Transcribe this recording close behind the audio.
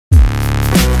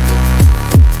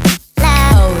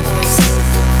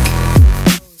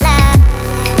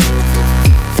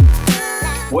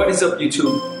What's up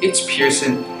YouTube, it's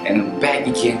Pearson and I'm back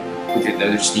again with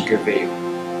another sneaker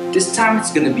video. This time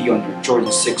it's gonna be on your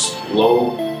Jordan 6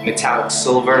 Low Metallic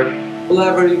Silver. We'll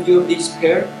have a review of this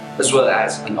pair as well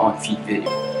as an on-feet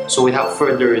video. So without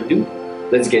further ado,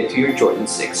 let's get to your Jordan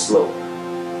 6 Low.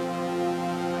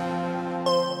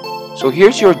 So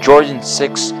here's your Jordan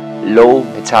 6 Low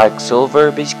Metallic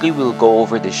Silver. Basically we'll go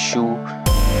over the shoe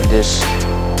in this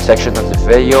section of the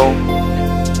video.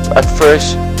 At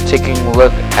first, taking a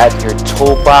look at your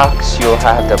toe box, you'll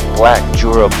have the black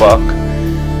Durabuck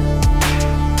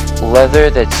leather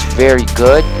that's very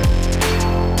good.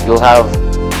 You'll have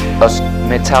a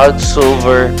metallic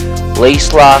silver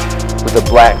lace lock with a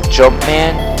black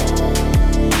Jumpman.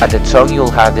 At the tongue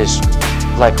you'll have this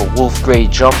like a wolf gray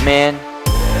Jumpman,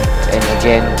 and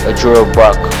again a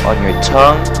Durabuck on your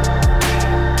tongue.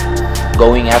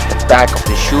 Going at the back of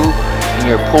the shoe, in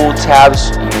your pull tabs,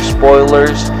 in your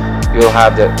spoilers, you'll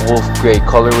have that wolf gray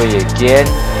colorway again,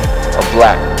 a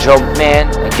black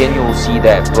Jumpman. Again, you will see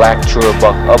that black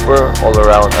Durabuck upper all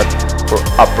around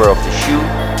upper of the shoe.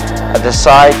 At the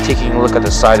side, taking a look at the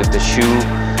side of the shoe,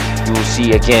 you will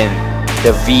see again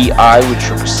the VI, which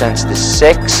represents the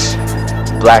 6,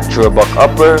 black Durabuck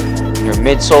upper. In your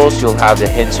midsoles, you'll have the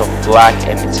hints of black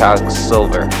and metallic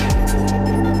silver.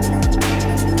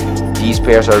 These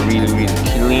pairs are really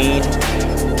clean.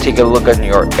 Take a look at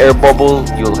your air bubble,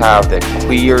 you'll have the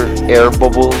clear air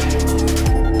bubble.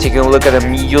 Taking a look at the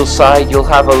medial side, you'll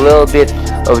have a little bit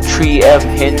of 3M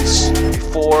hints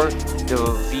before the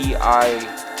VI.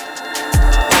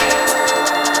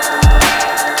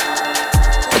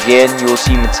 Again, you will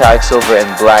see metallic silver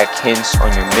and black hints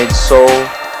on your midsole.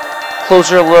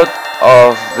 Closer look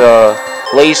of the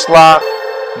lace lock.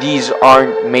 These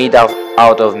aren't made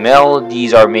out of metal,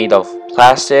 these are made of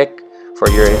plastic. For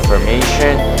your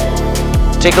information,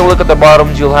 take a look at the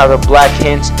bottoms. You'll have a black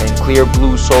hints and clear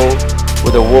blue sole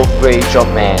with a wolf gray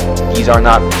Jumpman. These are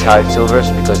not metallic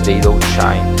silvers because they don't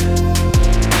shine.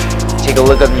 Take a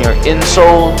look at your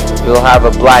insole. You'll have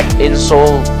a black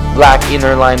insole, black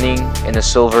inner lining, and a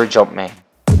silver Jumpman.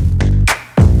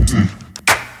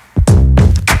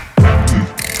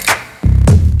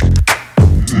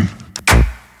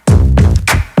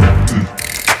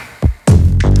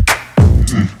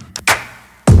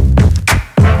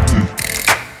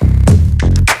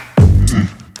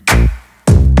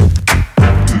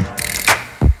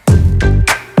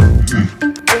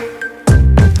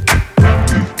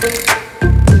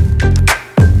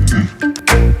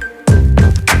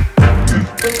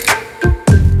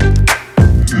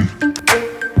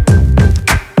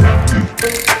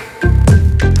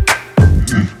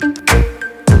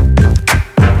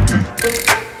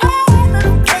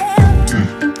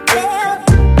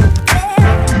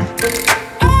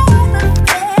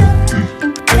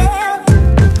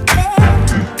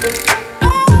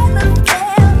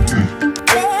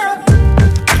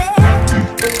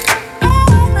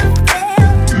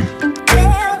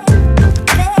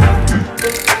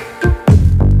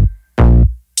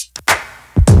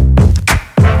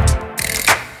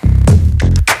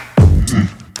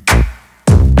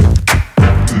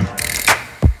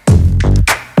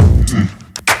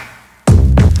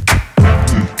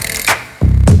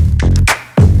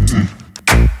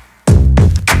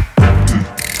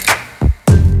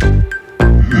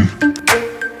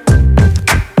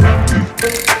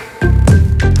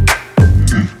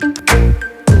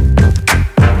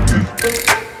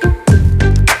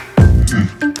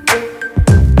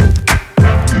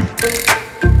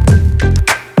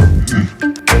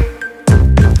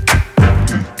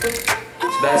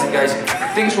 That's it guys,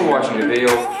 thanks for watching the video.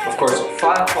 Of course,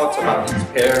 final thoughts about this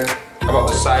pair, about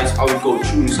the size. I would go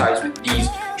true size with these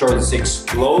Jordan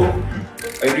 6 Low.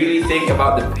 I really think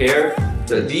about the pair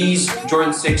that these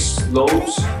Jordan 6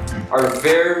 Lows are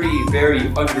very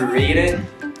underrated.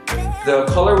 The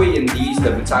colorway in these,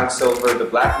 the metallic silver, the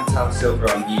black metallic silver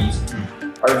on these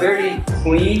are very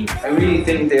clean. I really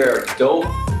think they're dope.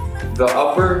 The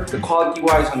upper, the quality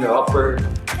wise on the upper,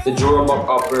 the Durabuck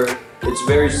upper, it's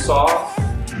very soft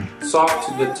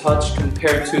to the touch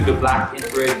compared to the black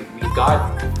infrared we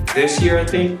got this year, I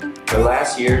think, or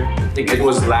last year. I think it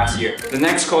was last year. The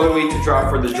next colorway to drop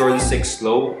for the Jordan 6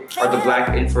 Low are the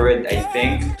black infrared, I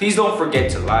think. Please don't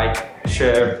forget to like,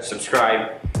 share,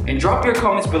 subscribe, and drop your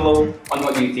comments below on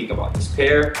what do you think about this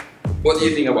pair. What do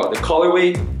you think about the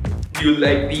colorway? Do you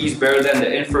like these better than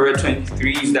the infrared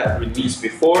 23s that released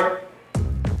before?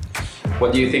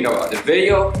 What do you think about the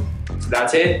video? So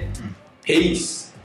that's it. Peace.